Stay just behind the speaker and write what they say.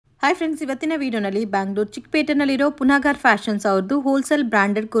Hi friends, ಇವತ್ತಿನ ವಿಡಿಯೋನಲ್ಲಿ Bangalore ಚಿಕ್ಪೇಟೆನಲ್ಲಿರೋ ಪುನಾಗರ್ fashions ಅವ್ರದ್ದು ಹೋಲ್ಸೇಲ್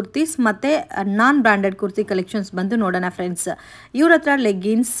ಬ್ರಾಂಡೆಡ್ ಕುರ್ತೀಸ್ ಮತ್ತು ನಾನ್ ಬ್ರಾಂಡೆಡ್ ಕುರ್ತಿ ಕಲೆಕ್ಷನ್ಸ್ ಬಂದು ನೋಡೋಣ ಫ್ರೆಂಡ್ಸ್. ಇವ್ರ ಹತ್ರ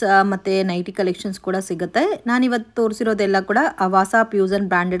ಲೆಗ್ಗಿನ್ಸ್ ಮತ್ತು ನೈಟಿ ಕಲೆಕ್ಷನ್ಸ್ ಕೂಡ ಸಿಗುತ್ತೆ. ನಾನಿವತ್ತು ತೋರಿಸಿರೋದೆಲ್ಲ ಕೂಡ ಅವಾಸಾ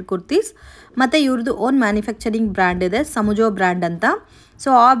ಫ್ಯೂಷನ್ ಬ್ರಾಂಡೆಡ್ ಕುರ್ತೀಸ್ ಮತ್ತು ಇವ್ರದ್ದು ಓನ್ ಮ್ಯಾನುಫ್ಯಾಕ್ಚರಿಂಗ್ ಬ್ರ್ಯಾಂಡ್ ಇದೆ, ಸಮುಜೋ ಬ್ರ್ಯಾಂಡ್ ಅಂತ.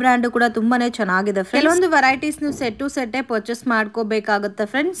 ಸೊ ಆ ಬ್ರ್ಯಾಂಡ್ ಕೂಡ ತುಂಬಾನೇ ಚೆನ್ನಾಗಿದೆ. ಕೆಲವೊಂದು ವೆರೈಟೀಸ್ ನೀವು ಸೆಟ್ ಟು ಸೆಟ್ಟೇ ಪರ್ಚೇಸ್ ಮಾಡ್ಕೋಬೇಕಾಗುತ್ತೆ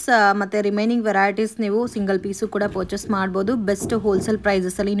ಫ್ರೆಂಡ್ಸ್. ಮತ್ತೆ ರಿಮೈನಿಂಗ್ ವೆರೈಟೀಸ್ ನೀವು ಸಿಂಗಲ್ ಪೀಸು ಕೂಡ ಪರ್ಚೇಸ್ ಮಾಡ್ಬೋದು. ಬೆಸ್ಟ್ ಹೋಲ್ಸೇಲ್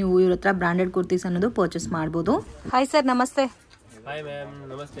ಪ್ರೈಸಸ್ ಅಲ್ಲಿ ನೀವು ಇವ್ರ ಹತ್ರ ಬ್ರಾಂಡೆಡ್ ಕುರ್ತೀಸ್ ಅನ್ನೋದು ಪರ್ಚೇಸ್ ಮಾಡ್ಬೋದು. ಹಾಯ್ ಸರ್, ನಮಸ್ತೆ. ಹಾಯ್ ಮ್ಯಾಮ್,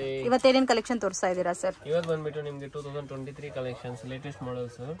 ನಮಸ್ತೆ. ಇವತ್ತೇನೇನು ಕಲೆಕ್ಷನ್ ತೋರಿಸ್ತಾ ಇದ್ದೀರಾ ಸರ್? ಇವತ್ತು ಬಂದ್ಬಿಟ್ಟು ನಿಮಗೆ 2023 collections, latest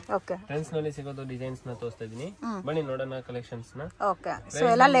models, okay, trends ನಲ್ಲಿ ಸಿಗೋದು ಡಿಸೈನ್ಸ್ ನ ತೋರಿಸ್ತಾ ಇದೀನಿ. ಬನ್ನಿ ನೋಡೋಣ ಕಲೆಕ್ಷನ್ಸ್ ನ. ಓಕೆ, ಸೊ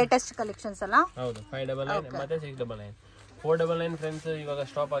ಎಲ್ಲ ಲೇಟೆಸ್ಟ್ ಕಲೆಕ್ಷನ್ಸ್ ಅಲ್ಲ? ಹೌದು. 599 ಮತ್ತೆ 699. 499 ಫ್ರೆಂಡ್ಸ್ ಇವಾಗ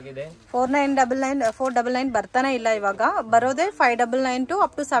ಸ್ಟಾಪ್ ಆಗಿದೆ. 4999 499 ಬರ್ತಾನೆ ಇಲ್ಲ ಇವಾಗ. ಬರೋದೇ 599 to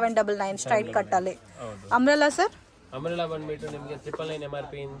up to 799 straight cut ಅಲ್ಲಿ. Umbrella sir? ಅಂಬ್ರೆಲಾ ಬಂದ್ಬಿಟ್ಟು ನಿಮಗೆ 999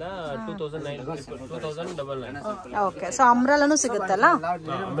 MRP ಇಂದ 2099. ಓಕೆ, ಸೊ ಅಂಬ್ರೆಲಾನು ಸಿಗುತ್ತಲ್ಲ?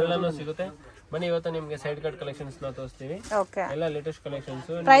 ಅಂಬ್ರೆಲಾನು ಸಿಗುತ್ತೆ. ಬನ್ನಿ ಇವತ್ತು ನಿಮಗೆ ಸೈಡ್ ಕಟ್ ಕಲೆಕ್ಷನ್ಸ್ ನ ತೋರಿಸ್ತೀವಿ. ಓಕೆ, ಎಲ್ಲ ಲೇಟೆಸ್ಟ್ ಕಲೆಕ್ಷನ್ಸ್.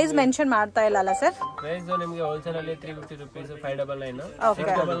 ಪ್ರೈಸ್ ಮೆನ್ಷನ್ ಮಾಡ್ತಾ ಇಲ್ಲ ಅಲ್ಲ ಸರ್? ಪ್ರೈಸ್ ನಿಮಗೆ ಹೋಲ್ಸೇಲ್ ಅಲ್ಲಿ 350 ರೂಪೀಸ್, 599,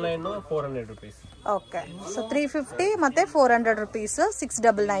 699, 400 ರೂಪೀಸ್. ಓಕೆ, ಸೊ 350 ಮತ್ತೆ 400 ರೂಪೀಸ್,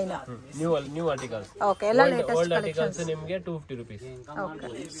 699. New articles. ಓಕೆ, ಎಲ್ಲ ಲೇಟೆಸ್ಟ್ ಓಲ್ಡ್ ಆರ್ಟಿಕಲ್ಸ್ ನಿಮಗೆ 250 rupees. Okay,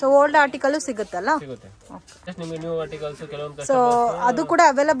 so old article ಸಿಗುತ್ತಲ್ಲ? ಸಿಗುತ್ತೆ. ಜಸ್ಟ್ ನಿಮಗೆ ನ್ಯೂ ಆರ್ಟಿಕಲ್ಸ್ ಕೆಲವೊಂದು. ಸೊ ಅದು ಕೂಡ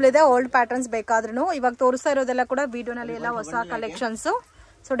ಅವೈಲಬಲ್ ಇದೆ. ಓಲ್ಡ್ ಪ್ಯಾಟರ್ನ್ಸ್ ಬೇಕಾದ್ರೂ ಇವಾಗ ತೋರಿಸ್ತಾ ಇರೋದೆಲ್ಲ ಕೂಡ ವಿಡಿಯೋನಲ್ಲಿ ಎಲ್ಲ ಹೊಸ ಕಲೆಕ್ಷನ್ಸ್.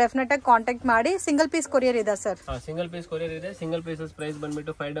 ಸೊ ಡೆಫಿನೆಟ್ ಆಗಿ ಕಾಂಟ್ಯಾಕ್ಟ್ ಮಾಡಿ. ಸಿಂಗಲ್ ಪೀಸ್ ಕೊರಿಯರ್ ಇದೆ ಸರ್? ಸಿಂಗಲ್ ಪೀಸ್ ಕೊರಿಯರ್ ಇದೆ. ಸಿಂಗಲ್ ಪೀಸಸ್ ಪ್ರೈಸ್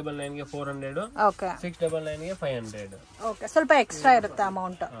ಬಂದ್ಬಿಟ್ಟು 599 ಗೆ 400, ಓಕೆ, 699 ಗೆ 500. ಓಕೆ, ಸ್ವಲ್ಪ ಎಕ್ಸ್ಟ್ರಾ ಇರುತ್ತೆ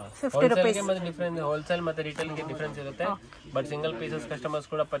ಅಮೌಂಟ್, 50 ರೂಪೀಸ್. ಮತ್ತೆ ಡಿಫರೆನ್ಸ್ ಹೋಲ್ಸೇಲ್ ಮತ್ತೆ ರಿಟೇಲ್ ಗೆ ಡಿಫರೆನ್ಸ್ ಇರುತ್ತೆ. ಬಟ್ ಸಿಂಗಲ್ ಪೀಸಸ್ ಕಸ್ಟಮರ್ಸ್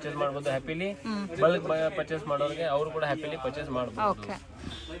ಕೂಡ ಪರ್ಚೇಸ್ ಮಾಡಬಹುದು ಹ್ಯಾಪಿಲಿ. ಬಲ್ಕ್ ಪರ್ಚೇಸ್ ಮಾಡೋರಿಗೆ ಅವರು ಕೂಡ ಹ್ಯಾಪಿಲಿ ಪರ್ಚೇಸ್ ಮಾಡಬಹುದು. ಓಕೆ,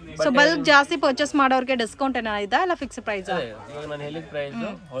 ಸೊ ಬಲ್ಕ್ ಜಾಸ್ತಿ ಪರ್ಚೇಸ್ ಮಾಡೋರಿಗೆ ಡಿಸ್ಕೌಂಟ್ ಏನಾದ್ರು ಇದಾ ಇಲ್ಲ ಫಿಕ್ಸ್ ಪ್ರೈಸ್? ಇವಾಗ ನಾನು ಹೇಳಿದ price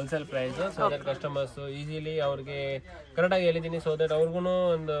wholesale price. So that customers easily ಅವ್ರಿಗೆ ಕರೆಕ್ಟ್ ಆಗಿ ಹೇಳಿದೀನಿ. ಸೊ ದಟ್ ಅವ್ರಿಗೂ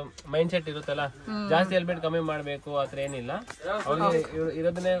ಒಂದು ಮೈಂಡ್ ಸೆಟ್ ಇರುತ್ತಲ್ಲ, ಜಾಸ್ತಿ ಹೇಳ್ಬಿಟ್ಟು ಕಮ್ಮಿ ಮಾಡಬೇಕು ಆತರ ಏನಿಲ್ಲ. ಅವ್ರಿಗೆ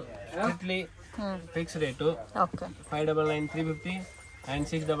ಇರೋದನ್ನೇ strictly fix rate. 599 350 and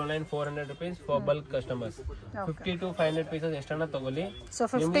 699 400 rupees for bulk customers. 50 to 500 pieces ಎಷ್ಟನ್ನ ತಗೊಳ್ಳಿ. ಸೊ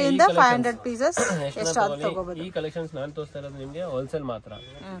 50 ಇಂದ 500 ಪೀಸಸ್ ಎಷ್ಟಾದ್ರೂ ತಗೋಬಹುದು. ಈ ಕಲೆಕ್ಷನ್ಸ್ ನಾನು ತೋರಿಸ್ತಾ ಇರೋದು ನಿಮಗೆ ಹೋಲ್ಸೇಲ್ ಮಾತ್ರ.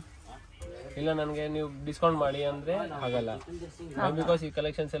 ಇಲ್ಲ ನನಗೆ ನೀವು ಡಿಸ್ಕೌಂಟ್ ಮಾಡಿ ಅಂದ್ರೆ ಆಗಲ್ಲ. ಬಿಕಾಸ್ ಈ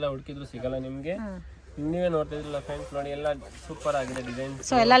ಕಲೆಕ್ಷನ್ಸ್ ಎಲ್ಲ ಹುಡುಕಿದ್ರು ಸಿಗಲ್ಲ ನಿಮ್ಗೆ. ನೀವೇ ನೋಡ್ತಾ ಇದ್ರಲ್ಲ ಫ್ರೆಂಡ್ಸ್, ನೋಡಿ ಎಲ್ಲ ಸೂಪರ್ ಆಗಿದೆ ಡಿಸೈನ್ಸ್.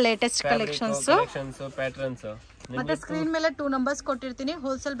 ಸೊ ಎಲ್ಲ ಲೇಟೆಸ್ಟ್ ಕಲೆಕ್ಷನ್ಸ್, ಪ್ಯಾಟರ್ನ್ಸ್. ಮತ್ತೆ ಸ್ಕ್ರೀನ್ ಮೇಲೆ 2 ನಂಬರ್ಸ್ ಕೊಟ್ಟಿರ್ತೀನಿ.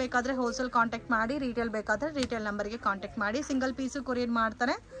 ಹೋಲ್ಸೇಲ್ ಬೇಕಾದ್ರೆ ಹೋಲ್ಸೇಲ್ ಕಾಂಟ್ಯಾಕ್ಟ್ ಮಾಡಿ, ರಿಟೇಲ್ ಬೇಕಾದ್ರೆ ರಿಟೇಲ್ ನಂಬರ್ಗೆ ಕಾಂಟ್ಯಾಕ್ಟ್ ಮಾಡಿ. ಸಿಂಗಲ್ ಪೀಸು ಕೊರಿಯರ್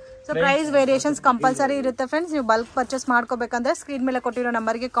ಮಾಡ್ತಾರೆ. ಸೊ ಪ್ರೈಸ್ ವೇರಿಯೇಷನ್ಸ್ ಕಂಪಲ್ಸರಿ ಇರುತ್ತೆ ಫ್ರೆಂಡ್ಸ್. ನೀವು ಬಲ್ಕ್ ಪರ್ಚೇಸ್ ಮಾಡ್ಕೋಬೇಕಂದ್ರೆ ಸ್ಕ್ರೀನ್ ಮೇಲೆ ಕೊಟ್ಟಿರೋ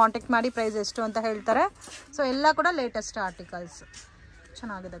ನಂಬರ್ಗೆ ಕಾಂಟ್ಯಾಕ್ಟ್ ಮಾಡಿ, ಪ್ರೈಸ್ ಎಷ್ಟು ಅಂತ ಹೇಳ್ತಾರೆ. ಸೊ ಎಲ್ಲ ಕೂಡ ಲೇಟೆಸ್ಟ್ ಆರ್ಟಿಕಲ್ಸ್,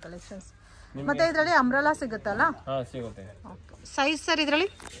 ಚೆನ್ನಾಗಿದೆ ಕಲೆಕ್ಷನ್ಸ್. ಮತ್ತೆ ಇದರಲ್ಲಿ ಅಂಬ್ರೆಲಾ ಸಿಗುತ್ತಲ್ಲ? ಸಿಗುತ್ತೆ. ಸೈಜ್ ಸರ್ ಇದರಲ್ಲಿ?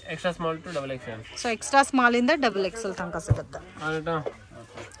 Extra small to double XL. So extra small ಇಂದ ಡಬಲ್ ಎಕ್ಸೆಲ್ ತನಕ ಸಿಗುತ್ತೆ.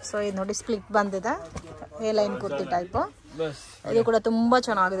 ಸೊ ಇದು ನೋಡಿ ಸ್ಪ್ಲಿಟ್ ಬಂದಿದೆ, ಎ ಲೈನ್ ಕುರ್ತಿ ಟೈಪ್. ಇದು ಕೂಡ ತುಂಬಾ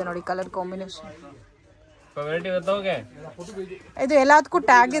ಚೆನ್ನಾಗಿದೆ ನೋಡಿ, ಕಲರ್ ಕಾಂಬಿನೇಷನ್. ಇದು ಎಲ್ಲದಕ್ಕೂ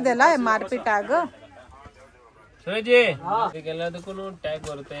ಟ್ಯಾಗ್ ಇದೆ ಅಲ್ಲ, MRP ಟ್ಯಾಗ್. ಟ್ಯಾಗ್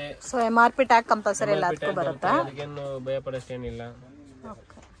ಬರುತ್ತೆ. ಸೊ MRP ಟ್ಯಾಗ್ ಕಂಪಲ್ಸರಿ ಎಲ್ಲದಕ್ಕೂ ಬರುತ್ತೆ. ಅದಕ್ಕೇನು ಭಯ ಪಡೋಷ್ಟೇನಿಲ್ಲ.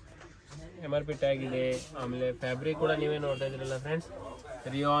 MRP ಟ್ಯಾಗ್ ಇದೆ. ಆಮೇಲೆ ಫ್ಯಾಬ್ರಿಕ್ ಕೂಡ ನೀವೇ ನೋಡ್ತಾ ಇದ್ರಲ್ಲ friends,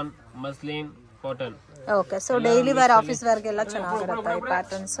 rayon, muslin, cotton. Okay, so daily wear, office ವೇರ್ಗೆಲ್ಲ ಚೆನ್ನಾಗಿರುತ್ತೆ ಈ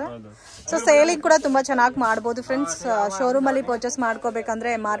ಪ್ಯಾಟರ್ನ್ಸ್. ಸೊ ಸೇಲಿಂಗ್ ಕೂಡ ತುಂಬಾ ಚೆನ್ನಾಗಿ ಮಾಡ್ಬೋದು ಫ್ರೆಂಡ್ಸ್. ಶೋರೂಮ್ ಅಲ್ಲಿ ಪರ್ಚೇಸ್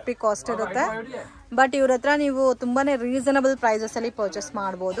ಮಾಡ್ಕೋಬೇಕಂದ್ರೆ MRP ಕಾಸ್ಟ್ ಇರುತ್ತೆ. ಬಟ್ ಇವ್ರ ಹತ್ರ ನೀವು ತುಂಬಾನೇ ರೀಸನಬಲ್ ಪ್ರೈಸಸ್ ಅಲ್ಲಿ ಪರ್ಚೇಸ್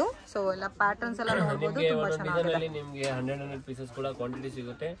ಮಾಡಬಹುದು. ಸೊ ಎಲ್ಲ ಪ್ಯಾಟರ್ನ್ಸ್ ಎಲ್ಲ ನೋಡಬಹುದು, ತುಂಬಾ ಚೆನ್ನಾಗಿದೆ. ನಿಮಗೆ 100 ಪೀಸಸ್ ಕೂಡ ಕ್ವಾಂಟಿಟಿ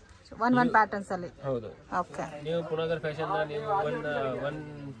ಸಿಗುತ್ತೆ ಒನ್ ಪ್ಯಾಟರ್ನ್ಸ್ ಅಲ್ಲಿ. ಹೌದು. ಓಕೆ, ನೀವು ಪುನಾಗರ್ ಫ್ಯಾಷನ್ ನೀವು ಒನ್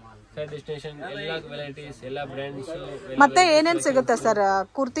ಸೈಡ್ ಡೆಸ್ಟಿನೇಷನ್, ಎಲ್ಲ ವೆರೈಟೀಸ್, ಎಲ್ಲ ಬ್ರ್ಯಾಂಡ್ಸ್. ಮತ್ತೆ ಏನೇನ್ ಸಿಗುತ್ತೆ ಸರ್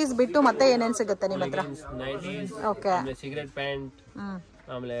ಕುರ್ತೀಸ್ ಬಿಟ್ಟು? ಮತ್ತೆ ಏನೇನ್ ಸಿಗುತ್ತೆ ನಿಮ್ಮ ಹತ್ರ? ನೈಟೀಸ್, ಓಕೆ, ಸಿಗರೆಟ್ ಪ್ಯಾಂಟ್,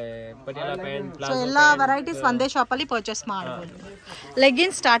 ಆಮೇಲೆ ಪಟಿಯಾಲಾ ಪ್ಯಾಂಟ್, ಸೊ ಎಲ್ಲ ವೆರೈಟೀಸ್ ಒಂದೇ ಶಾಪ್ ಅಲ್ಲಿ ಪರ್ಚೇಸ್ ಮಾಡಬಹುದು.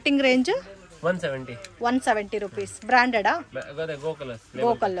 Leggings starting range 170 rupees. ಬ್ರಾಂಡೆಡಾ?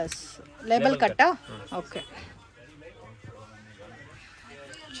 ಗೋ ಕಲರ್ಸ್ ಲೇಬಲ್ ಕಟ್ಟಾ? ಓಕೆ,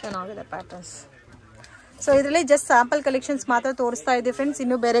 ಚೆನ್ನಾಗಿದೆ ಪ್ಯಾಟರ್ನ್ಸ್. ಸೊ ಇದರಲ್ಲಿ ಜಸ್ಟ್ ಸ್ಯಾಂಪಲ್ ಕಲೆಕ್ಷನ್ಸ್ ಮಾತ್ರ ತೋರಿಸ್ತಾ ಇದ್ದೀವಿ ಫ್ರೆಂಡ್ಸ್.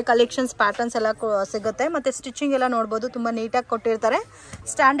 ಇನ್ನು ಬೇರೆ ಕಲೆಕ್ಷನ್ಸ್ ಪ್ಯಾಟರ್ನ್ಸ್ ಎಲ್ಲ ಸಿಗುತ್ತೆ. ಮತ್ತೆ ಸ್ಟಿಚಿಂಗ್ ಎಲ್ಲ ನೋಡ್ಬೋದು, ತುಂಬಾ ನೀಟಾಗಿ ಕೊಟ್ಟಿರ್ತಾರೆ.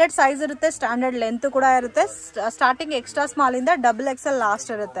 ಸ್ಟ್ಯಾಂಡರ್ಡ್ ಸೈಜ್ ಇರುತ್ತೆ, ಸ್ಟ್ಯಾಂಡರ್ಡ್ ಲೆಂತ್ ಕೂಡ ಇರುತ್ತೆ. ಸ್ಟಾರ್ಟಿಂಗ್ ಎಕ್ಸ್ಟ್ರಾ ಸ್ಮಾಲ್ ಇಂದ ಡಬಲ್ ಎಕ್ಸೆಲ್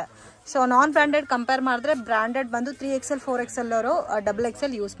ಲಾಸ್ಟ್ ಇರುತ್ತೆ. ಸೊ ನಾನ್ ಬ್ರಾಂಡೆಡ್ ಕಂಪೇರ್ ಮಾಡಿದ್ರೆ ಬ್ರಾಂಡೆಡ್ ಬಂದು 3XL 4XL ಅವರು ಡಬಲ್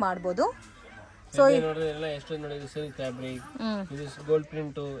ಎಕ್ಸೆಲ್ ಯೂಸ್ ಮಾಡ್ಬೋದು. ಸೊ ಎಷ್ಟು ನೋಡಿ, ಸಿಲ್ಕ್ ಫ್ಯಾಬ್ರಿಕ್, ಇದು ಗೋಲ್ಡ್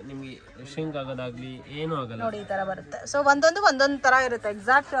ಪ್ರಿಂಟ್, ನಿಮಗೆ ಶ್ರಿಂಕ್ ಆಗೋದಾಗ್ಲಿ ಏನು ಆಗಲ್ಲ ನೋಡಿ, ಈ ತರ ಬರುತ್ತೆ. ಸೊ ಒಂದೊಂದು ತರ ಇರುತ್ತೆ.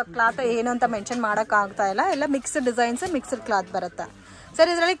 ಎಕ್ಸಾಕ್ಟ್ ಕ್ಲಾತ್ ಏನು ಅಂತ ಮೆನ್ಷನ್ ಮಾಡಕ್ ಆಗ್ತಾ ಇಲ್ಲ. ಎಲ್ಲ ಮಿಕ್ಸ್ಡ್ ಡಿಸೈನ್ಸ್, ಮಿಕ್ಸ್ಡ್ ಕ್ಲಾತ್ ಬರುತ್ತೆ.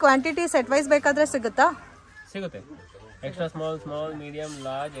 ಸರ್ ಇದರಲ್ಲಿ ಕ್ವಾಂಟಿಟಿ ಸೆಟ್ ವೈಸ್ ಬೇಕಾದ್ರೆ ಸಿಗುತ್ತಾ? ಸಿಗುತ್ತೆ. Extra small medium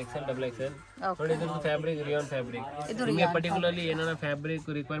large XL double XL. ನೋಡಿ ಇದ್ರದ್ದು ಫ್ಯಾಬ್ರಿಕ್ ರಿಯಾನ್ ಫ್ಯಾಬ್ರಿಕ್. ನಿಮಗೆ ಪರ್ಟಿಕ್ಯುಲರ್ಲಿ ಏನಾರ ಫ್ಯಾಬ್ರಿಕ್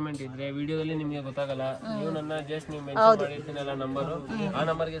ರಿಕ್ವೈರ್ಮೆಂಟ್ ಇದ್ರೆ ವಿಡಿಯೋದಲ್ಲಿ ನಿಮಗೆ ಗೊತ್ತಾಗಲ್ಲ. ನೀವು ನನ್ನ ಜಸ್ಟ್ ನೀವು ಮೆನ್ಷನ್ ಮಾಡಿರ್ತೀನಲ್ಲ ನಂಬರು, ಆ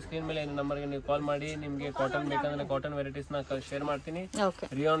ನಂಬರ್ಗೆ ಸ್ಕ್ರೀನ್ ಮೇಲೆ ನಂಬರ್ಗೆ ನೀವು ಕಾಲ್ ಮಾಡಿ. ನಿಮಗೆ ಕಾಟನ್ ಬೇಕಂದ್ರೆ ಕಾಟನ್ ವೆರೈಟೀಸ್ ನ ಶೇರ್ ಮಾಡ್ತೀನಿ.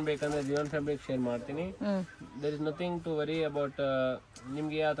 ರಿಯಾನ್ ಬೇಕಂದ್ರೆ ರಿಯಾನ್ ಫ್ಯಾಬ್ರಿಕ್ ಶೇರ್ ಮಾಡ್ತೀನಿ. There is nothing to worry about.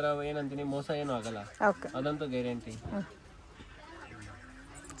 ನಿಮ್ಗೆ ಆ ತರ ಏನಂತೀನಿ ಮೋಸ ಏನೂ ಆಗಲ್ಲ, ಅದಂತೂ ಗ್ಯಾರಂಟಿ.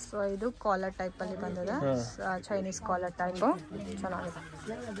 ಸೊ ಇದು ಕಾಲರ್ ಟೈಪ್ ಅಲ್ಲಿ ಬಂದಿದೆ, ಚೈನೀಸ್ ಕಾಲರ್ ಟೈಪ್, ಚೆನ್ನಾಗಿದೆ.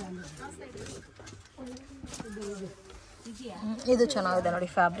 ಇದು ಚೆನ್ನಾಗಿದೆ ನೋಡಿ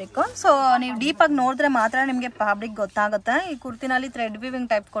ಫ್ಯಾಬ್ರಿಕ್. ಸೊ ನೀವು ಡೀಪ್ ಆಗಿ ನೋಡಿದ್ರೆ ಮಾತ್ರ ನಿಮಗೆ ಫ್ಯಾಬ್ರಿಕ್ ಗೊತ್ತಾಗುತ್ತೆ. ಈ ಕುರ್ತಿನಲ್ಲಿ ಥ್ರೆಡ್ ವಿವಿಂಗ್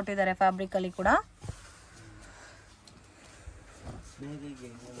ಟೈಪ್ ಕೊಟ್ಟಿದ್ದಾರೆ ಫ್ಯಾಬ್ರಿಕ್ ಅಲ್ಲಿ ಕೂಡ.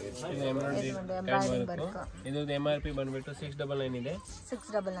 ಇದು MRP ಬಂದ್ಬಿಟ್ಟು 699 ಇದೆ.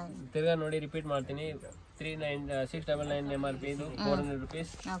 699 ತಿರ್ಗಾ ನೋಡಿ ರಿಪೀಟ್ ಮಾಡ್ತೀನಿ. 699 MRP ಇದು 400 rupees.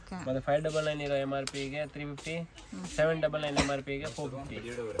 ಮತ್ತೆ 599 ಇರೋ MRP ಗೆ 350, 799 MRP ಗೆ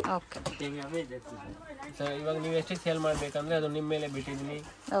 450. ಸೊ ಇವಾಗ ನೀವು ಎಷ್ಟಕ್ಕೆ ಸೇಲ್ ಮಾಡ್ಬೇಕಂದ್ರೆ ಅದು ನಿಮ್ಮ ಮೇಲೆ ಬಿಟ್ಟಿದ್ದೀನಿ.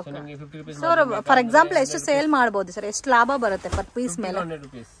 ಸೊ ನಿಮಗೆ 50 rupees. ಸರ್ ಫಾರ್ ಎಕ್ಸಾಂಪಲ್ ಎಷ್ಟು ಸೇಲ್ ಮಾಡಬಹುದು ಸರ್? ಎಷ್ಟು ಲಾಭ ಬರುತ್ತೆ ಪರ್ ಪೀಸ್ ಮೇಲೆ?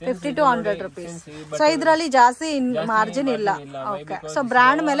 50 to 100 rupees. ಸೊ ಇದರಲ್ಲಿ ಜಾಸ್ತಿ ಮಾರ್ಜಿನ್ ಇಲ್ಲ. ಓಕೆ. ಸೊ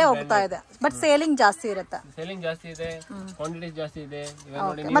ಬ್ರಾಂಡ್ ಮೇಲೆ ಹೋಗ್ತಾ ಇದೆ, ಬಟ್ ಸೇಲಿಂಗ್ ಜಾಸ್ತಿ ಇರುತ್ತೆ. ಸೇಲಿಂಗ್ ಜಾಸ್ತಿ ಇದೆ, ಕ್ವಾಂಟಿಟಿ ಜಾಸ್ತಿ ಇದೆ.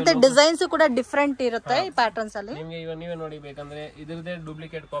 ಮತ್ತೆ ಡಿಸೈನ್ಸ್ ಕೂಡ ಡಿಫರೆಂಟ್ ಇರುತ್ತೆ ಈ ಪ್ಯಾಟರ್ನ್ಸ್ ಅಲ್ಲಿ. ನಿಮಗೆ ಇವಾಗ ನೀವೇ ನೋಡಿ ಬೇಕಂದ್ರೆ ಇದ್ರದೇ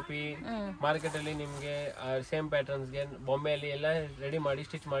ಡೂಪ್ಲಿಕೇಟ್ ಕಾಪಿ ಮಾರ್ಕೆಟ್ ಅಲ್ಲಿ ನಿಮ್ಗೆ ಸೇಮ್ ಪ್ಯಾಟರ್ನ್ಸ್ ಗೆ ಬಾಂಬೆಯಲ್ಲಿ ಎಲ್ಲ ರೆಡಿ ಮಾಡಿ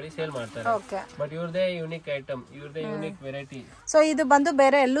ಸ್ಟಿಚ್ ಮಾಡಿ ಸೇಲ್ ಮಾಡ್ತಾರೆ. But ಇವ್ರದೇ unique item, ಇವ್ರದೇ unique variety. So ಇದು ಬಂದು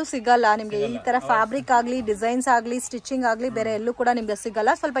ಬೇರೆ ಎಲ್ಲೂ ಸಿಗಲ್ಲ ನಿಮ್ಗೆ. ಈ ತರ ಫ್ಯಾಬ್ರಿಕ್ ಆಗ್ಲಿ, ಡಿಸೈನ್ಸ್ ಆಗ್ಲಿ, ಸ್ಟಿಚಿಂಗ್ ಆಗ್ಲಿ ಬೇರೆ ಎಲ್ಲೂ ಕೂಡ ನಿಮ್ಗೆ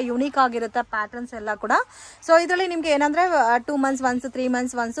ಸಿಗಲ್ಲ. ಸ್ವಲ್ಪ ಯೂನಿಕ್ ಆಗಿರುತ್ತೆ ಪ್ಯಾಟರ್ನ್ಸ್ ಎಲ್ಲ ಕೂಡ. ಸೊ ಇದರಲ್ಲಿ ನಿಮ್ಗೆ ಏನಂದ್ರೆ 2 months once, 3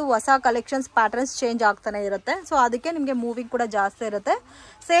 months once ಹೊಸ ಕಲೆಕ್ಷನ್ಸ್ ಪ್ಯಾಟರ್ನ್ಸ್ ಚೇಂಜ್ ಆಗ್ತಾನೆ ಇರುತ್ತೆ. ಸೊ ಅದಕ್ಕೆ ನಿಮ್ಗೆ ಮೂವಿಂಗ್ ಕೂಡ ಜಾಸ್ತಿ ಇರುತ್ತೆ.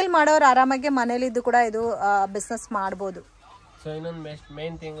 ಸೇಲ್ ಮಾಡೋರು ಆರಾಮಾಗಿ ಮನೇಲಿ ಇದ್ದು ಕೂಡ ಇದು ಬಿಸ್ನೆಸ್ ಮಾಡಬಹುದು. ಸೊ ಇನ್ನೊಂದು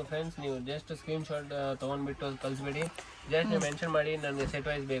ಮೇನ್ ಥಿಂಗ್ ಫ್ರೆಂಡ್ಸ್, ನೀವು ಜಸ್ಟ್ ಸ್ಕ್ರೀನ್ ಶಾಟ್ ತಗೊಂಡ್ಬಿಟ್ಟು ಕಳಿಸ್ಬೇಡಿ. ಜಸ್ಟ್ ನೀವು ಮೆನ್ಷನ್ ಮಾಡಿ ನನಗೆ ಸೆಟ್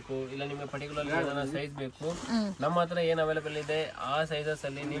ವೈಸ್ ಬೇಕು, ಇಲ್ಲ ನಿಮಗೆ ಪರ್ಟಿಕ್ಯುಲರ್ಲಿ ಏನಾರ ಸೈಜ್ ಬೇಕು, ನಮ್ಮ ಹತ್ರ ಏನು ಅವೈಲೇಬಲ್ ಇದೆ ಆ ಸೈಜಸ್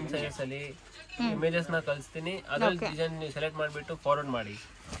ಅಲ್ಲಿ ನಿಮ್ಮ ಸೈಜಸ್ ಅಲ್ಲಿ ಇಮೇಜಸ್ ನ ಕಳಿಸ್ತೀನಿ. ಅದ್ರಲ್ಲಿ ಡಿಸೈನ್ ನೀವು ಸೆಲೆಕ್ಟ್ ಮಾಡಿಬಿಟ್ಟು ಫಾರ್ವರ್ಡ್ ಮಾಡಿ.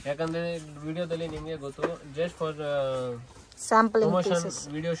 ಯಾಕಂದ್ರೆ ವಿಡಿಯೋದಲ್ಲಿ ನಿಮಗೆ ಗೊತ್ತು, just for promotion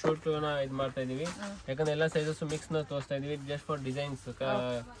video shoot ಇದು ಮಾಡ್ತಾ ಇದೀವಿ. ಯಾಕಂದ್ರೆ ಎಲ್ಲ ಸೈಜಸ್ ಮಿಕ್ಸ್ ನ ತೋರಿಸ್ತಾ ಇದೀವಿ, ಜಸ್ಟ್ ಫಾರ್ ಡಿಸೈನ್ಸ್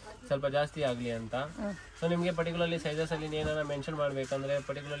ಸ್ವಲ್ಪ ಜಾಸ್ತಿ ಆಗ್ಲಿ ಅಂತ. ಸೊ ನಿಮ್ಗೆ ಪರ್ಟಿಕ್ಯುಲರ್ಲಿ ಸೈಜಸ್ ಅಲ್ಲಿ ಏನಾರ ಮೆನ್ಷನ್ ಮಾಡ್ಬೇಕಂದ್ರೆ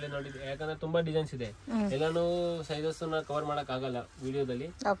ಪರ್ಟಿಕ್ಯುಲರ್ಲಿ ನೋಡಿ, ಯಾಕಂದ್ರೆ ತುಂಬಾ ಡಿಸೈನ್ಸ್ ಇದೆ, ಎಲ್ಲಾನು ಸೈಜಸ್ ನ ಕವರ್ ಮಾಡಕ್ ಆಗಲ್ಲ ವಿಡಿಯೋದಲ್ಲಿ.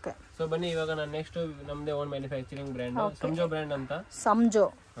 ಸೊ ಬನ್ನಿ ಇವಾಗ ನಾನು ನೆಕ್ಸ್ಟ್ ನಮ್ದೇ ಓನ್ ಮ್ಯಾನುಫ್ಯಾಕ್ಚರಿಂಗ್ ಬ್ರ್ಯಾಂಡ್ ಸಂಜೋ ಬ್ರ್ಯಾಂಡ್ ಅಂತ, ಸಂಜೋ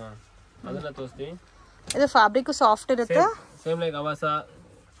ಅದನ್ನ ತೋರಿಸ್ತೀವಿ. ಇದು ಫ್ಯಾಬ್ರಿಕ್ ಸಾಫ್ಟ್ ಇರುತ್ತೆ, ಸೇಮ್ ಲೈಕ್ ಅವಾಸಾ.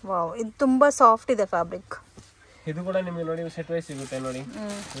 ವಾವ್, ಇದು ತುಂಬಾ ಸಾಫ್ಟ್ ಇದೆ ಫ್ಯಾಬ್ರಿಕ್. ಇದು ಕೂಡ ನಿಮಗೆ ನೋಡಿ ಸೆಟ್ ವೈಸ್ ಸಿಗುತ್ತೆ ನೋಡಿ.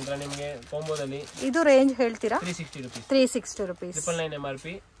 ನಂತರ ನಿಮಗೆ ಕಾಂಬೋದಲ್ಲಿ ಇದು ರೇಂಜ್ ಹೇಳ್ತೀರಾ? 360 rupees. 360 rupees. 999 MRP.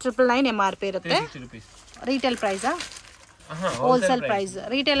 999 MRP ಇರುತ್ತೆ. 360 rupees. Retail price wholesale price.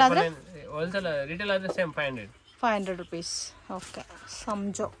 Retail ಆದ್ರೆ ರಿಟೇಲ್ ಆದ್ರೆ ಸೇಮ್ 500 rupees. ಓಕೆ,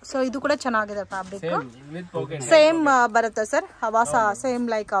 ಸಂಜೋ. ಸೊ ಇದು ಕೂಡ ಚೆನ್ನಾಗಿದೆ ಫ್ಯಾಬ್ರಿಕ್, ಸೇಮ್ ಬರುತ್ತೆ sir. Avaasa same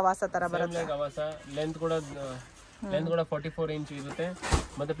like Avaasa ತರ ಬರುತ್ತೆ. ಅವಾಸಾ ಲೆಂತ್ ಕೂಡ 44 ಇಂಚ್ ಇರುತ್ತೆ,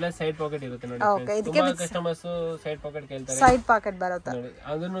 ಮತ್ತೆ ಪ್ಲಸ್ ಸೈಡ್ ಪಾಕೆಟ್ ಇರುತ್ತೆ ನೋಡಿ. ತುಂಬಾ ಕಸ್ಟಮರ್ಸ್ ಸೈಡ್ ಪಾಕೆಟ್ ಕೇಳ್ತಾರೆ. ಸೈಡ್ ಪಾಕೆಟ್ ಬರುತ್ತೆ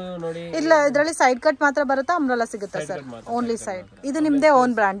ಅದನ್ನು ನೋಡಿ. ಇಲ್ಲ, ಇದರಲ್ಲಿ ಸೈಡ್ ಕಟ್ ಮಾತ್ರ ಬರುತ್ತೆ, ಅಂಬ್ರೆಲಾ ಸಿಗುತ್ತೆ ಸರ್, ಓನ್ಲಿ ಸೈಡ್. ಇದು ನಿಮ್ದೇ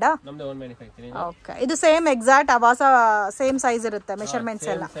ಓನ್ ಬ್ರಾಂಡ್? ನಮ್ದೇ ಓನ್ ಮ್ಯಾನುಫ್ಯಾಕ್ಚರಿಂಗ್. ಓಕೆ, ಇದು same exact Avaasa same size ಇರುತ್ತೆ, ಮೆಷರ್ಮೆಂಟ್ಸ್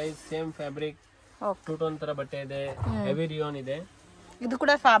ಎಲ್ಲ size same fabric. Two tone ತರ ಬಟ್ಟೆ ಇದೆ, ಹೆವಿ ರಿಯಾನ್ ಇದೆ. ಇದು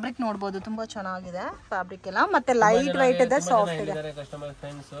ಕೂಡ ಫ್ಯಾಬ್ರಿಕ್ ನೋಡಬಹುದು, ತುಂಬಾ ಚೆನ್ನಾಗಿದೆ ಫ್ಯಾಬ್ರಿಕ್ ಎಲ್ಲ, ಮತ್ತೆ ಲೈಟ್ ವೈಟ್ ಇದೆ, ಸಾಫ್ಟ್ ಇದೆ. ಕಸ್ಟಮರ್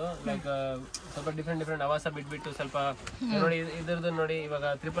ಫ್ರೆಂಡ್ಸ್ ಲೈಕ್ ಸ್ವಲ್ಪ ಡಿಫರೆಂಟ್ ಅವಾಸಾ ಬಿಟ್ಬಿಟ್ಟು ಸ್ವಲ್ಪ ನೋಡಿ. ಇದರದ್ದು ನೋಡಿ, ಇವಾಗ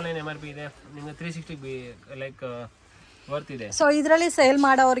 999 MRP ಇದೆ, ನಿಮಗೆ 360 ಲೈಕ್ ವರ್ತ್ ಇದೆ. ಸೊ ಇದರಲ್ಲಿ ಸೇಲ್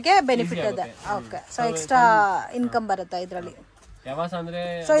ಮಾಡೋರಿಗೆ ಬೆನಿಫಿಟ್ ಇದೆ. ಓಕೆ, ಸೊ ಎಕ್ಸ್ಟ್ರಾ ಇನ್ಕಮ್ ಬರುತ್ತೆ ಇದರಲ್ಲಿ. ಯಾವಾಸ ಅಂದ್ರೆ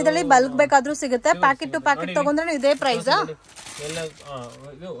ಸೊ ಇದರಲ್ಲಿ ಬಲ್ಕ್ ಬೇಕಾದ್ರೂ ಸಿಗುತ್ತೆ. ಪ್ಯಾಕೆಟ್ ಟು ಪ್ಯಾಕೆಟ್ ತಗೊಂಡ್ರೆ ಇದೇ ಪ್ರೈಸ್. ಎಲ್ಲ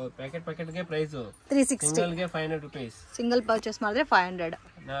ಇದು ಪ್ಯಾಕೆಟ್ ಗೆ ಪ್ರೈಸ್ 360. ಸಿಂಗಲ್ ಗೆ 500 rupees. ಸಿಂಗಲ್ ಪರ್ಚೇಸ್ ಮಾಡಿದ್ರೆ 500.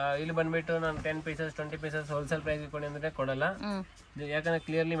 ಇಲ್ಲಿ ಬಂದ್ಬಿಟ್ಟು ನಾನು 10 pieces 20 pieces ಹೋಲ್ಸೇಲ್ ಪ್ರೈಸ್ ಕೊಡಿ ಅಂದ್ರೆ ಕೊಡಲ್ಲ. ಯಾಕಂದ್ರೆ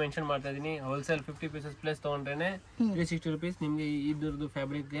ಕ್ಲಿಯರ್ಲಿ ಮೆನ್ಷನ್ ಮಾಡ್ತಾ ಇದೀನಿ, ಹೋಲ್ಸೇಲ್ 50 pieces ಪ್ಲಸ್ ತಗೊಂಡ್ರೇನೆ 360 rupees ನಿಮ್ಗೆ ಇದ್ರದ್ದು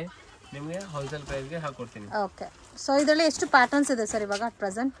ಫ್ಯಾಬ್ರಿಕ್ ಗೆ ನಿಮ್ಗೆ ಹೋಲ್ಸೇಲ್ ಪ್ರೈಸ್ ಗೆ ಹಾಕೊಡ್ತೀನಿ. ಓಕೆ, ಸೊ ಇದರಲ್ಲಿ ಎಷ್ಟು ಪ್ಯಾಟರ್ನ್ಸ್ ಇದೆ ಸರ್ ಇವಾಗ at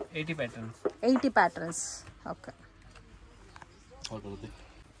present? 80 patterns. 80 patterns. Okay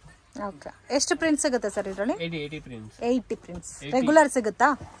okay, ಎಷ್ಟು ಪ್ರಿಂಟ್ ಸಿಗುತ್ತೆ ಸರ್ ಇದರಲ್ಲಿ? 80 ಪ್ರಿಂಟ್ಸ್. 80 ಪ್ರಿಂಟ್ಸ್ ರೆಗ್ಯುಲರ್ ಸಿಗುತ್ತಾ?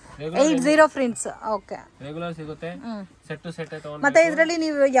 80 ಪ್ರಿಂಟ್ಸ್. ಓಕೆ, ರೆಗ್ಯುಲರ್ ಸಿಗುತ್ತೆ, ಸೆಟ್ ಟು ಸೆಟ್ ತಗೊಂಡು. ಮತ್ತೆ ಇದರಲ್ಲಿ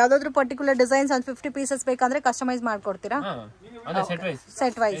ನೀವು ಯಾವ್ದಾದ್ರು ಪರ್ಟಿಕ್ಯುಲರ್ ಡಿಸೈನ್ಸ್ ಒಂದು 50 pieces ಬೇಕಂದ್ರೆ ಕಸ್ಟಮೈಸ್ ಮಾಡ್ಕೊಡ್ತೀರಾ? ಅದೇ set wise.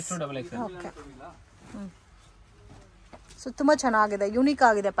 Set wise. Okay, so ತುಂಬಾ ಚೆನ್ನಾಗಿದೆ, ಯೂನಿಕ್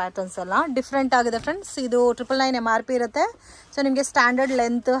ಆಗಿದೆ ಪ್ಯಾಟರ್ನ್ಸ್ ಎಲ್ಲ, ಡಿಫ್ರೆಂಟ್ ಆಗಿದೆ ಫ್ರೆಂಡ್ಸ್. ಇದು 999 MRP ಇರುತ್ತೆ. ಸೊ ನಿಮಗೆ ಸ್ಟ್ಯಾಂಡರ್ಡ್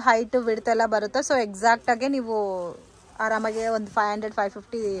ಲೆಂತ್, ಹೈಟ್, ವಿಡ್ತ್ ಎಲ್ಲ ಬರುತ್ತೆ. ಸೊ ಎಕ್ಸಾಕ್ಟ್ ಆಗಿ ನೀವು ಆರಾಮಾಗಿ ಒಂದು 500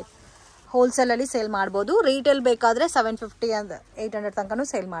 550 ಹೋಲ್ಸೇಲಲ್ಲಿ ಸೇಲ್ ಮಾಡ್ಬೋದು. ರೀಟೇಲ್ ಬೇಕಾದರೆ 750 and 800 ತನಕನೂ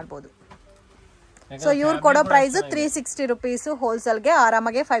ಸೇಲ್ ಮಾಡ್ಬೋದು. ಸೊ ಇವ್ರು ಕೊಡೋ ಪ್ರೈಸ್ 360 rupees ಹೋಲ್ಸೇಲ್ಗೆ.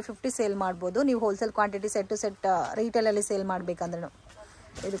 ಆರಾಮಾಗೆ 550 ಸೇಲ್ ಮಾಡ್ಬೋದು ನೀವು wholesale quantity set to set retail ಅಲ್ಲಿ ಸೇಲ್ ಮಾಡ್ಬೇಕಂದ್ರೂ.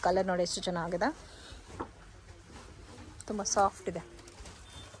 ಇದು ಕಲರ್ ನೋಡಿ ಎಷ್ಟು ಚೆನ್ನಾಗಿದೆ, ತುಂಬಾ ಸಾಫ್ಟ್ ಇದೆ.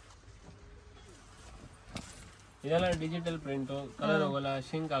 ಇದೆಲ್ಲ ಡಿಜಿಟಲ್ ಪ್ರಿಂಟ್, ಕಲರ್ ಹೋಗಲ್ಲ,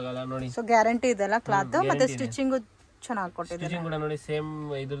 ಶಿಂಕ್ ಆಗಲ್ಲ ನೋಡಿ. ಸೊ ಗ್ಯಾರಂಟಿ ಇದೆಲ್ಲ ಕ್ಲಾತ್. ಮತ್ತೆ ಸ್ಟಿಚಿಂಗ್ ಚೆನ್ನಾಗಿ ಕೊಟ್ಟಿದ್ದಾರೆ. ಸ್ಟಿಚಿಂಗ್ ಕೂಡ ನೋಡಿ ಸೇಮ್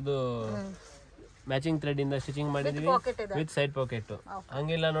ಇದ್ರದ್ದು ಮ್ಯಾಚಿಂಗ್ ಥ್ರೆಡ್ ಇಂದ ಸ್ಟಿಚಿಂಗ್ ಮಾಡಿದೀವಿ ವಿತ್ ಸೈಡ್ ಪಾಕೆಟ್.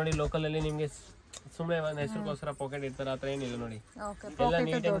 ಹಂಗಿಲ್ಲ ನೋಡಿ ಲೋಕಲ್ ಅಲ್ಲಿ ನಿಮ್ಗೆ ಸುಮ್ಮನೆ ಒಂದ್ ಹೆಸರುಗೋಸ್ಕರ ಪಾಕೆಟ್ ಇರ್ತಾರೆ, ಆತರ ಏನಿಲ್ಲ ನೋಡಿ. ಎಲ್ಲ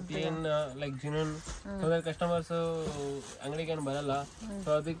ನೀಟ್ ಆಗಿ ಕ್ಲೀನ್ ಲೈಕ್ ಜಿನೂನ್. ಸೊ ಕಸ್ಟಮರ್ಸ್ ಅಂಗಡಿಗೆ ಏನು ಬರಲ್ಲ. ಸೊ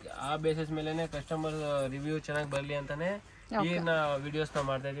ಅದಕ್ಕೆ ಆ ಬೇಸಿಸ್ ಮೇಲೆನೆ ಕಸ್ಟಮರ್ ರಿವ್ಯೂ ಚೆನ್ನಾಗಿ ಬರಲಿ ಅಂತಾನೆ ಈಗಿನ ವಿಡಿಯೋಸ್ ನ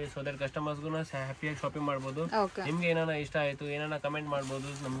ಮಾಡ್ತಾ ಇದೀವಿ. ಸೊ ದಟ್ ಕಸ್ಟಮರ್ಸ್ಗೂ ಹ್ಯಾಪಿಯಾಗಿ ಶಾಪಿಂಗ್ ಮಾಡ್ಬೋದು. ನಿಮ್ಗೆ ಏನಾನ ಇಷ್ಟ ಆಯ್ತು ಏನಾನ ಕಮೆಂಟ್ ಮಾಡ್ಬೋದು.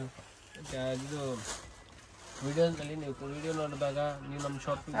 ನಮ್ಗೆ ಇದು ವಿಡಿಯೋಸ್ ನಲ್ಲಿ ನೀವು ವಿಡಿಯೋ ನೋಡಿದಾಗ ನೀವು ನಮ್ಮ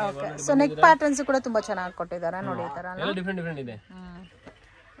ಶಾಪಿಂಗ್. ಸೊ ನೆಕ್ ಪ್ಯಾಟರ್ನ್ಸ್ ಕೂಡ ತುಂಬಾ ಚೆನ್ನಾಗಿ ಕೊಟ್ಟಿದ್ದಾರೆ ನೋಡಿ. ಈ ತರ ಎಲ್ಲ ಡಿಫ್ರೆಂಟ್ ಇದೆ.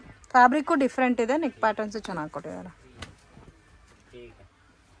 ಫ್ಯಾಬ್ರಿಕ್ ಡಿಫ್ರೆಂಟ್ ಇದೆ, ನೆಕ್ ಪ್ಯಾಟರ್ನ್ಸ್ ಚೆನ್ನಾಗಿ ಕೊಟ್ಟಿದ್ದಾರೆ.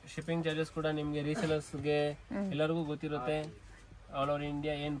 ಶಿಪ್ಪಿಂಗ್ ಚಾರ್ಜಸ್ ಕೂಡ ನಿಮ್ಗೆ ರೀಸೇಲರ್ಸ್ ಗೆ ಎಲ್ಲರಿಗೂ ಗೊತ್ತಿರುತ್ತೆ. ಆಲ್ ಓವರ್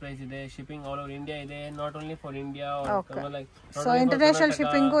ಇಂಡಿಯಾ ಏನ್ ಪ್ರೈಸ್ ಇದೆ. ಶಿಪ್ಪಿಂಗ್ ಆಲ್ ಓವರ್ ಇಂಡಿಯಾ ಇದೆ, not only for India. So international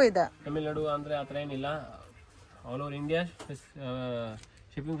shipping ಇದೆ. ತಮಿಳುನಾಡು ಅಂದ್ರೆ ಆತರ ಏನಿಲ್ಲ, all over India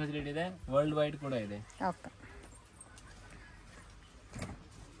shipping facility ಇದೆ. ವರ್ಲ್ಡ್ ವೈಡ್ ಕೂಡ ಇದೆ.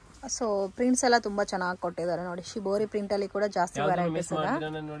 ಸೊ ಪ್ರಿಂಟ್ಸ್ ಎಲ್ಲ ತುಂಬಾ ಚೆನ್ನಾಗಿ ಕೊಟ್ಟಿದ್ದಾರೆ ನೋಡಿ. ಶಿಬೋರಿ ಪ್ರಿಂಟ್ ಅಲ್ಲಿ ಕೂಡ ಜಾಸ್ತಿ ವೆರೈಟೀಸ್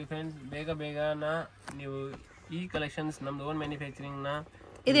ಇದೆ ನೋಡಿ ಫ್ರೆಂಡ್ಸ್. ಬೇಗ ನೀವು ಈ ಕಲೆಕ್ಷನ್ಸ್ ನಮ್ದು ಓನ್ ಮ್ಯಾನುಫ್ಯಾಕ್ಚರಿಂಗ್ ನ.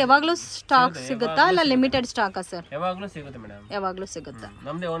 ಇದು ಯಾವಾಗ್ಲೂ ಸ್ಟಾಕ್ ಸಿಗುತ್ತಾ ಇಲ್ಲ ಲಿಮಿಟೆಡ್ ಸ್ಟಾಕ್ ಸರ್? ಯಾವಾಗ್ಲೂ ಸಿಗುತ್ತೆ ಮೇಡಮ್, ಯಾವಾಗ್ಲೂ ಸಿಗುತ್ತೆ.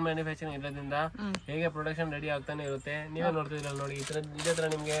 ನಮ್ದೇ ಓನ್ ಮ್ಯಾನುಫ್ಯಾಕ್ಚರಿಂಗ್ ಇರೋದ್ರಿಂದ ಹೇಗೆ ಪ್ರೊಡಕ್ಷನ್ ರೆಡಿ ಆಗ್ತಾನೆ ಇರುತ್ತೆ. ನೀವೇ ನೋಡ್ತಿದ್ರಲ್ಲ ನೋಡಿ, ಇದೇ ತರ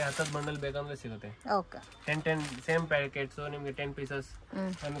ನಿಮ್ಗೆ 10 ಬಂಡಲ್ ಬೇಕಂದ್ರೆ ಸಿಗುತ್ತೆ. ಓಕೆ 10 ಸೇಮ್ ಪ್ಯಾಕೆಟ್ಸ್ ನಿಮ್ಗೆ 10 ಪೀಸಸ್.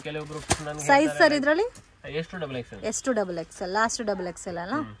 ನಮ್ಗೆ ಕೆಲವೊಬ್ರು ಸೈಜ್ ಸರ್ ಇದ್ರಲ್ಲಿ ಎಷ್ಟು ಡಬಲ್ ಎಕ್ಸೆಲ್, ಎಷ್ಟು double XL, last double XL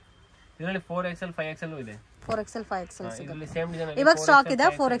ಅಲ್ಲ. ಇದರಲ್ಲಿ 4XL 5XL ಇದೆ. 4XL 5XL ಇದರಲ್ಲಿ ಸೇಮ್ ಡಿಸೈನ್ ಇವಾಗ ಸ್ಟಾಕ್ ಇದೆ.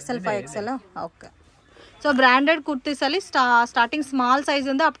 4XL 5XL. Okay. So branded kurtis ಅಲ್ಲಿ ಸ್ಟಾರ್ಟಿಂಗ್ ಸ್ಮಾಲ್ ಸೈಜ್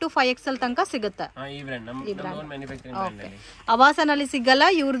ಇಂದ ಅಪ್ ಟು 5XL ತನಕ ಸಿಗುತ್ತೆ. ಈ ಬ್ರಾಂಡ್ ನಮ್ಮ ಓನ್ ಮ್ಯಾನುಫ್ಯಾಕ್ಚರಿಂಗ್ ಬ್ರಾಂಡ್ ಅಲ್ಲಿ. ಅವಾಸನಲ್ಲಿ ಸಿಗಲ್ಲ,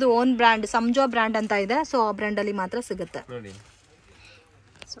 ಇವ್ರದ್ದು ಓನ್ ಬ್ರಾಂಡ್ ಸಂಜೋ ಬ್ರಾಂಡ್ ಅಂತ ಇದೆ. ಸೊ ಆ ಬ್ರಾಂಡ್ ಅಲ್ಲಿ ಮಾತ್ರ ಸಿಗುತ್ತೆ ನೋಡಿ.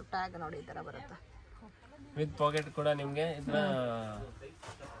 ಸೊ ಟ್ಯಾಗ್ ನೋಡಿ ಈ ತರ ಬರುತ್ತೆ. ವಿತ್ ಪಾಕೆಟ್ ಕೂಡ ನಿಮಗೆ ಇದನ್ನ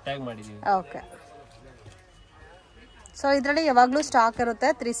ಟ್ಯಾಗ್ ಮಾಡಿದೀವಿ. ಓಕೆ. ಸೊ ಇದರಲ್ಲಿ ಯಾವಾಗಲೂ ಸ್ಟಾಕ್ ಇರುತ್ತೆ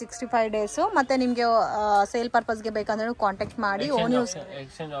 365 ಡೇಸ್. ಮತ್ತೆ ನಿಮಗೆ ಸೇಲ್ ಪರ್ಪಸ್ಗೆ ಬೇಕಂದ್ರೆ ಕಾಂಟ್ಯಾಕ್ಟ್ ಮಾಡಿ. ಓನ್ ಯೂಸ್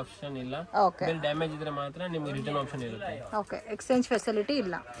ಎಕ್ಸ್ಚೇಂಜ್ ಆಪ್ಷನ್ ಇಲ್ಲ. ಓಕೆ. ಬಿಲ್ ಡ್ಯಾಮೇಜ್ ಇದ್ರೆ ಮಾತ್ರ ನಿಮಗೆ ರಿಟರ್ನ್ ಆಪ್ಷನ್ ಇರುತ್ತೆ. ಓಕೆ. ಎಕ್ಸ್ಚೇಂಜ್ ಫೆಸಿಲಿಟಿ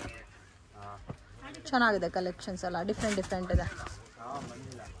ಇಲ್ಲ. ಚೆನ್ನಾಗಿದೆ ಕಲೆಕ್ಷನ್ಸ್ ಎಲ್ಲ, ಡಿಫ್ರೆಂಟ್ ಇದೆ.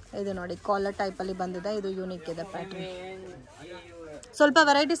 ಇದು ನೋಡಿ ಕಾಲರ್ ಟೈಪ್ ಅಲ್ಲಿ ಬಂದಿದೆ. ಇದು ಯೂನಿಕ್ ಇದೆ ಪ್ಯಾಟರ್ನ್. ಸ್ವಲ್ಪ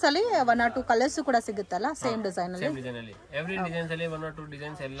ವೆರೈಟೀಸ್ ಅಲ್ಲಿ 1 or 2 ಕಲರ್ಸ್ ಕೂಡ ಸಿಗುತ್ತಲ್ಲ ಸೇಮ್ ಡಿಸೈನ್ ಅಲ್ಲಿ. ಎವ್ರಿ ಡಿಸೈನ್ಸ್ ಅಲ್ಲಿ 1 or 2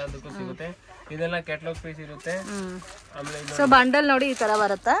 ಡಿಸೈನ್ಸ್ ಎಲ್ಲದಕ್ಕೂ ಸಿಗುತ್ತೆ. ಇದೆಲ್ಲ ಕ್ಯಾಟಲಾಗ್ ಪೀಸ್ ಇರುತ್ತೆ. ಸೊ ಬಂಡಲ್ ನೋಡಿ ಈ ತರ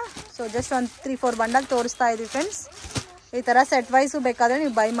ಬರುತ್ತೆ. ಸೊ ಜಸ್ಟ್ ಒಂದು 3-4 ಬಂಡಲ್ ತೋರಿಸ್ತಾ ಇದೀವಿ ಫ್ರೆಂಡ್ಸ್. ಈ ತರ ಸೆಟ್ ವೈಸ್ ಬೇಕಾದ್ರೆ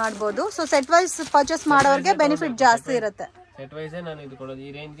ನೀವು ಬೈ ಮಾಡಬಹುದು. ಸೊ ಸೆಟ್ ವೈಸ್ ಪರ್ಚೇಸ್ ಮಾಡೋರಿಗೆ ಬೆನಿಫಿಟ್ ಜಾಸ್ತಿ ಇರುತ್ತೆ. ಸೆಟ್ ವೈಸ್ ನಾನು ಇದು ಕೊಡೋದು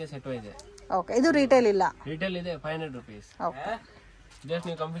ಈ ರೇಂಜ್ ಗೆ ಸೆಟ್ ವೈಸ್. ಓಕೆ. ಇದು ರಿಟೇಲ್ ಇಲ್ಲ, ರಿಟೇಲ್ ಇದೆ 500 rupees. ಓಕೆ. ಜಸ್ಟ್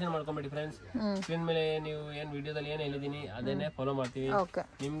ನೀವು ಕನ್ಫ್ಯೂಷನ್ ಮಾಡ್ಕೊಂಬೇಡಿ ಫ್ರೆಂಡ್ಸ್. ಸ್ಕ್ರೀನ್ ಮೇಲೆ ನೀವು ಏನ್ ವಿಡಿಯೋದಲ್ಲಿ ಏನ್ ಹೇಳಿದೀನಿ ಅದನ್ನೇ ಫಾಲೋ ಮಾಡ್ತೀವಿ.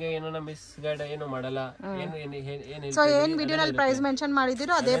 ನಿಮ್ಗೆ ಏನೋ ಮಿಸ್ ಗೈಡ್ ಏನು ಮಾಡಲ್ಲ. ಸೊ ಏನ್ ವಿಡಿಯೋನಲ್ಲಿ ಪ್ರೈಸ್ ಮೆನ್ಷನ್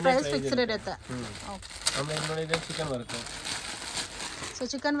ಮಾಡಿದಿರೋ ಅದೇ ಪ್ರೈಸ್ ಫಿಕ್ಸ್ಡ್ ಇರುತ್ತೆ. ಆಮೇಲೆ ನೋಡಿದ್ರೆ chicken work. So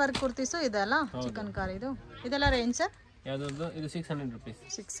chicken work kurtis ಇದೆ ಅಲ್ಲ, ಚಿಕನ್ ಕಾರ್. ಇದೆಲ್ಲ ರೇಂಜ್ ಸರ್ ಯಾವ್ದು? ಇದು 600 rupees.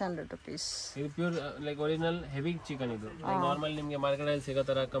 600 rupees. ಇದು pure like original heavy chicken. ಇದು ನಾರ್ಮಲ್ ನಿಮ್ಗೆ ಮಾರ್ಕೆಟ್ ಅಲ್ಲಿ ಸಿಗೋ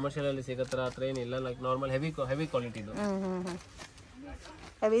ತರ, ಕಮರ್ಷಿಯಲ್ ಅಲ್ಲಿ ಸಿಗೋ ತರ ಆತರ ಏನಿಲ್ಲ. ಲೈಕ್ ನಾರ್ಮಲ್ ಹೆವಿ ಕ್ವಾಲಿಟಿ ಇದು.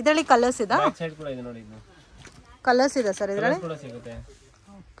 ಇದರಲ್ಲಿ ಕಲರ್ಸ್ ಇದೆ. ಬ್ಯಾಕ್ ಸೈಡ್ ಕೂಡ ಇದೆ ನೋಡಿ. ಇದು ಕಲರ್ಸ್ ಇದೆ ಸರ್ ಇದರಲ್ಲಿ ಕೂಡ ಸಿಗುತ್ತೆ.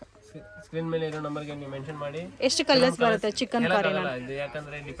 ಸ್ಕ್ರೀನ್ ಮೇಲೆ ಇರೋ ನಂಬರ್ ಗೆ ನೀವು ಮೆನ್ಷನ್ ಮಾಡಿ. ಎಷ್ಟು ಕಲರ್ಸ್ ಬರುತ್ತೆ ಚಿಕನ್ ಕರಿ? ಇದು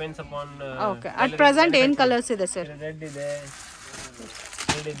ಯಾಕಂದ್ರೆ depends upon. Okay. At present ಏನು ಕಲರ್ಸ್ ಇದೆ ಸರ್? ರೆಡ್ ಇದೆ,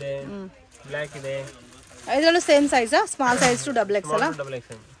 ರೆಡ್ ಇದೆ, ಬ್ಲಾಕ್ ಇದೆ. ಇದರಲ್ಲೂ same size, small size to double X ಅಲ್ಲ? Double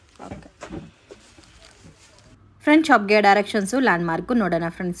X. ಓಕೆ. ಫ್ರೆಂಡ್ ಶಾಪ್ಗೆ ಡೈರೆಕ್ಷನ್ಸು ಲ್ಯಾಂಡ್ ಮಾರ್ಕು ನೋಡೋಣ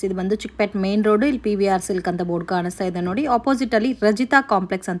ಫ್ರೆಂಡ್ಸ್. ಇದು ಬಂದು ಚಿಕ್ಪೆಟ್ ಮೇನ್ ರೋಡು. ಇಲ್ಲಿ PVR ಸಿಲ್ಕ್ ಅಂತ ಬೋರ್ಡ್ ಕಾಣಿಸ್ತಾ ಇದೆ ನೋಡಿ. ಆಪೋಸಿಟಲ್ಲಿ ರಜಿತಾ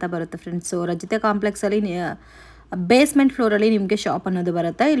ಕಾಂಪ್ಲೆಕ್ಸ್ ಅಂತ ಬರುತ್ತೆ ಫ್ರೆಂಡ್ಸ್. ಸೊ ರಜಿತಾ ಕಾಂಪ್ಲೆಕ್ಸಲ್ಲಿ ಬೇಸ್ಮೆಂಟ್ ಫ್ಲೋರಲ್ಲಿ ನಿಮಗೆ ಶಾಪ್ ಅನ್ನೋದು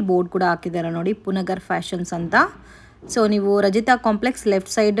ಬರುತ್ತೆ. ಇಲ್ಲಿ ಬೋರ್ಡ್ ಕೂಡ ಹಾಕಿದ್ದಾರೆ ನೋಡಿ, ಪುನಗರ್ ಫ್ಯಾಷನ್ಸ್ ಅಂತ. ಸೊ ನೀವು Rajitha complex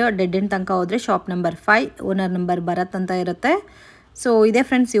left side dead end ತನಕ ಹೋದರೆ shop number 5, owner number Bharat ಅಂತ ಇರುತ್ತೆ. ಸೊ ಇದೇ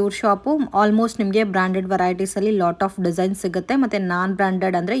ಫ್ರೆಂಡ್ಸ್ ಇವ್ರ ಶಾಪು. ಆಲ್ಮೋಸ್ಟ್ ನಿಮಗೆ ಬ್ರ್ಯಾಂಡೆಡ್ ವೆರೈಟೀಸಲ್ಲಿ ಲಾಟ್ ಆಫ್ ಡಿಸೈನ್ ಸಿಗುತ್ತೆ. ಮತ್ತು ನಾನ್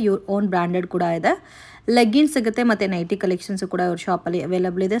ಬ್ರ್ಯಾಂಡೆಡ್ ಅಂದರೆ ಇವ್ರ ಓನ್ ಬ್ರ್ಯಾಂಡೆಡ್ ಕೂಡ ಇದೆ. ಲೆಗ್ಗಿನ್ಸ್ ಸಿಗುತ್ತೆ ಮತ್ತು ನೈಟಿ ಕಲೆಕ್ಷನ್ಸ್ ಕೂಡ ಇವ್ರ ಶಾಪಲ್ಲಿ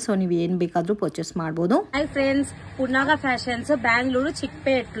ಅವೈಲಬಲ್ ಇದೆ. ಸೊ ನೀವು ಏನು ಬೇಕಾದರೂ ಪರ್ಚೇಸ್ ಮಾಡ್ಬೋದು. హై ఫ్రెండ్స్, పునాగర్ ఫ్యాషన్స్ బెంగళూరు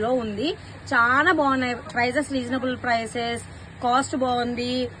చిక్పేట్లో ఉంది. చాలా బాగున్నాయి ప్రైజెస్, రీజనబుల్ ప్రైసెస్, కాస్ట్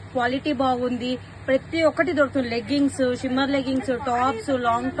బాగుంది, క్వాలిటీ బాగుంది, ప్రతి ఒక్కటి దొరుకుతుంది. Leggings, shimmer leggings, tops,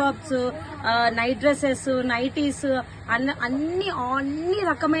 long tops, night dresses, nighties, అన్ని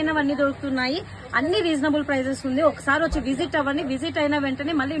రకమైనవన్నీ దొరుకుతున్నాయి. అన్ని రీజనబుల్ ప్రైజెస్ ఉంది. ఒకసారి వచ్చి విజిట్ అవ్వండి. విజిట్ అయిన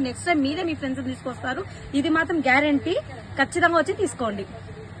వెంటనే మళ్ళీ నెక్స్ట్ టైం మీరే మీ ఫ్రెండ్స్ తీసుకొస్తారు. ఇది మాత్రం గ్యారంటీ. ఖచ్చితంగా వచ్చి తీసుకోండి.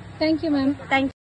 Thank you ma'am. థ్యాంక్